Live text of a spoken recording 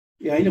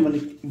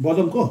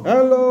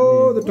Hello,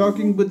 the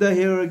talking Buddha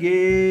here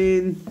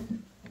again,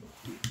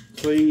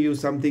 showing you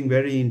something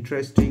very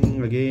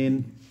interesting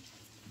again.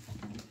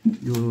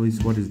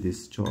 What is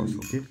this? Chores,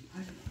 okay.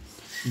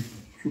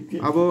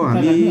 अब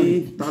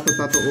हामी तातो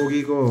तातो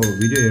ओगीको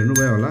video हेर्नु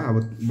भयो होला अब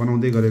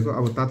बनाउँदै गरेको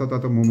अब तातो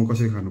तातो मोमो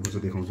कसरी खानुपर्छ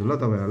देखाउँछु ल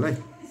तपाईहरुलाई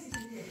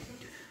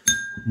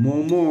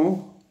momo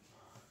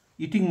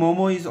eating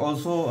momo is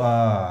also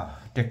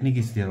technique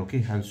is there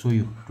okay I'll show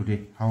you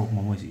today how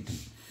momo is eaten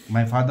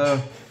my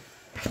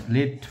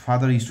late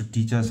father used to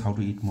teach us how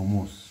to eat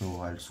momos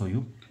so I'll show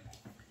you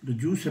the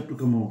juice have to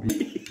come out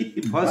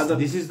first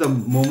this is the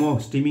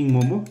momo steaming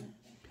momo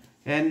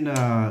and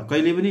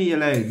कहिले पनि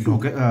यसलाई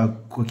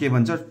के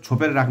भन्छ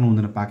छोपेर राख्नु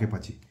हुँदैन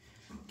पाकेपछि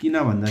किन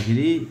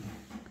भन्दाखेरि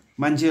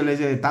मान्छेले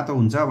चाहिँ तातो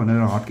हुन्छ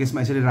भनेर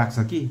हटकेसमा यसरी राख्छ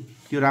कि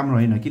त्यो राम्रो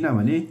हैन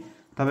किनभने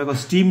तपाईको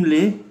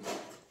स्टीमले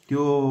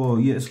त्यो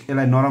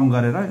यसलाई नरम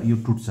गरेर यो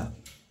टुट्छ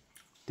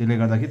त्यसले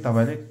गर्दाखेरि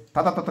तपाईले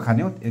तातो तातो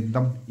खाने हो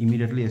एकदम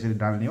इमिडिएटली यसरी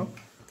डाल्ने हो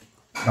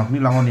ढक्नी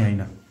लगाउने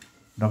हैन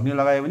ढक्नी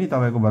लगाए पनि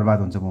तपाईको बर्बाद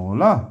हुन्छ मोमो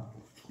ल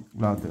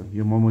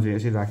यो मोमो चाहिँ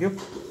यसरी राख्यो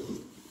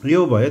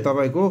यो भयो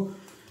तपाईको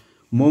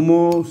मोमो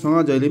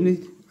सँग जहिले पनि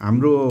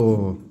हाम्रो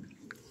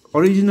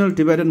ओरिजिनल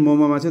टिबेटन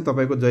मोमोमा चाहिँ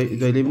तपाईको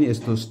जहिले पनि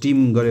यस्तो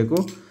स्टीम गरेको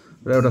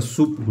र एउटा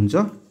सुप हुन्छ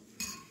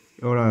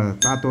एउटा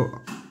तातो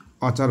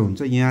अचार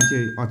हुन्छ यहाँ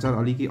चाहिँ अचार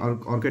अलिकति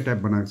अर्कै टाइप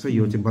बनाएको छ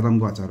यो चाहिँ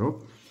बदामको अचार हो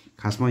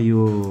खासमा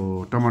यो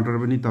टमाटर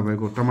पनि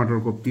तपाईको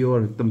टमाटरको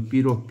प्योर एकदम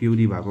पिरो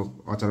प्युरी भएको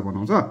अचार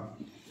बनाउँछ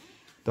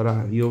तर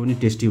यो पनि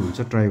टेस्टी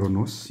हुन्छ ट्राई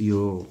गर्नुहोस्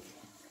यो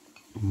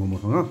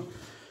मोमोसँग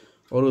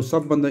अरु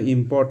सबभन्दा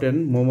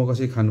इम्पोर्टेन्ट मोमो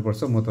कसरी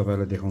खानुपर्छ म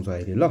तपाईलाई देखाउँछु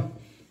अहिले ल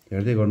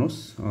हेर्दै गर्नुहोस्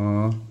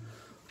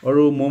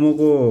अरु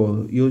मोमोको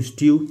यो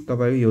स्ट्यू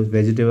तपाईको यो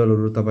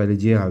भेजिटेबलहरु तपाईले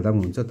जे हाल्दा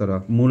पनि हुन्छ तर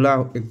मुला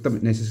एकदम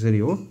नेसेसरी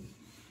हो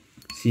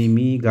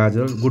सिमी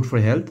गाजर गुड फर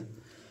हेल्थ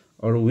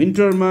अरु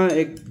विन्टरमा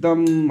एकदम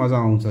मजा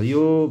आउँछ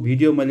यो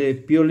भिडियो मैले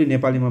प्योरली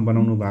नेपालीमा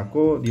बनाउनु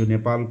भएको यो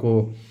नेपालको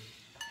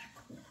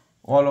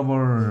अल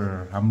ओभर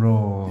हाम्रो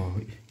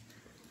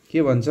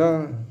के भन्छ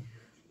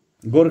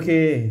गोर्खे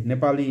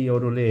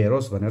नेपालीहरुले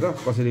हेरोस् भनेर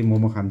कसरी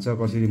मोमो खान्छ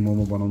कसरी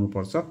मोमो बनाउनु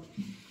पर्छ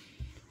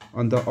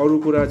अन्त अरु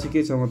कुरा चाहिँ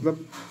के छ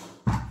मतलब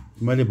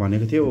मैले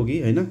भनेको थिए ओगी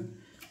हैन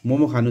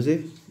मोमो खानु चाहिँ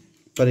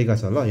तरिका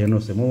छ ल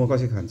हेर्नुस् मोमो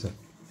कसरी खान्छ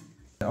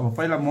अब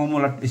पहिला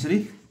मोमोलाई यसरी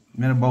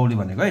मेरो बाउले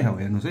भनेको है अब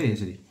हेर्नुस् है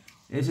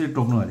यसरी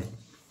टोक्नु अरे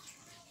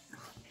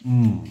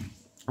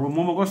अब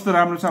मोमो कस्तो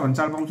राम्रो छ भन्छ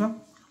चाल पाउँछ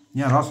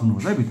यहाँ रस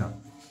हुनुपर्छ है भित्र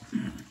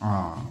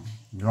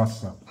रस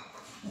छ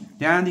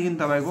त्यहाँदेखि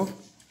तपाईको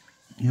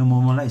यो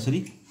मोमोलाई यसरी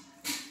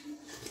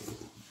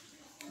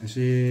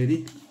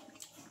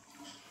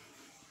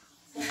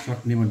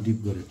चटनीमा डिप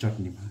गरे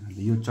चटनीमा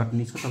यो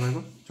चटनी छ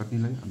तपाईको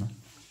चटनीलाई हैन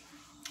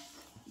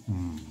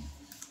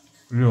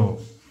यो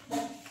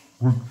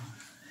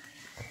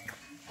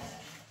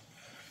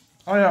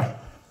आया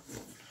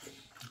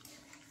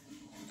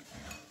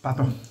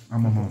तातो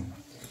आमामा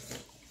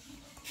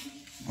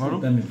अरु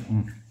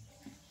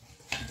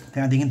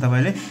त्यहाँदेखि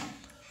तपाईले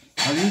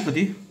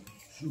अलिकति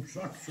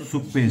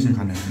सुप पे यसरी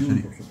खाने यसरी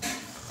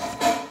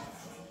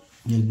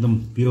एकदम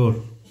प्योर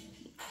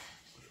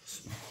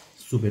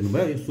सुप हेर्नु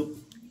भयो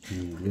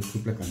यो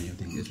सुपलाई खाने हो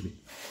त्यही यसरी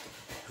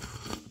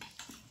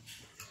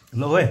ल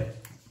है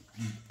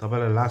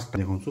तपाईलाई लास्ट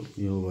देखाउँछु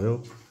यो भयो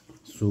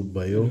सुप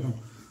भयो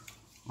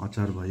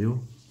अचार भयो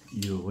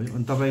यो भयो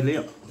अनि तपाईले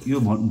यो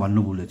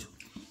भन्नु भुलेछु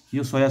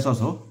यो सोया सस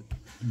हो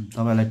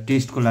तपाईलाई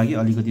टेस्टको लागि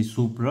अलिकति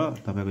सुप र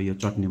तपाईको यो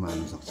चटनीमा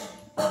हाल्न सक्छ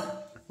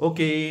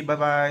okay bye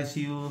bye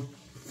C you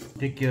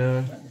take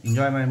care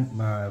enjoy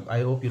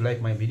I hope you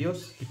like my videos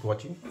keep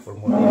watching for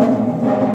more videos